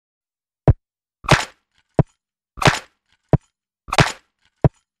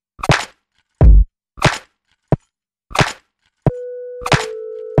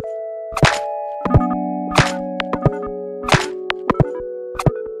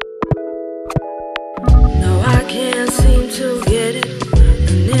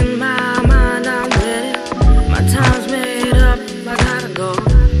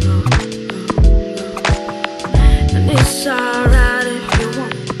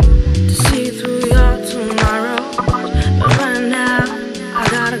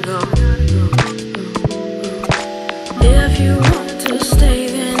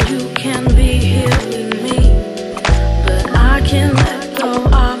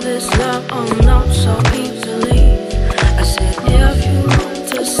this love, oh no, so easily. I said if you want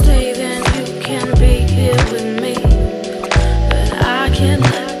to stay, then you can be here with me. But I can't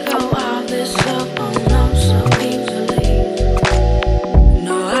let go of this love, oh no, so easily.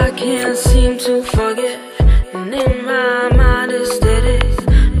 No, I can't seem to forget, and in my mind it's steady.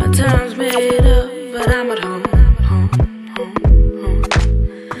 My time's made up, but I'm at home.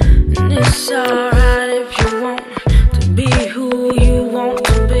 And it's alright if you want to be who you want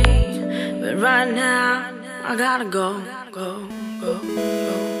to be, but right now I gotta go.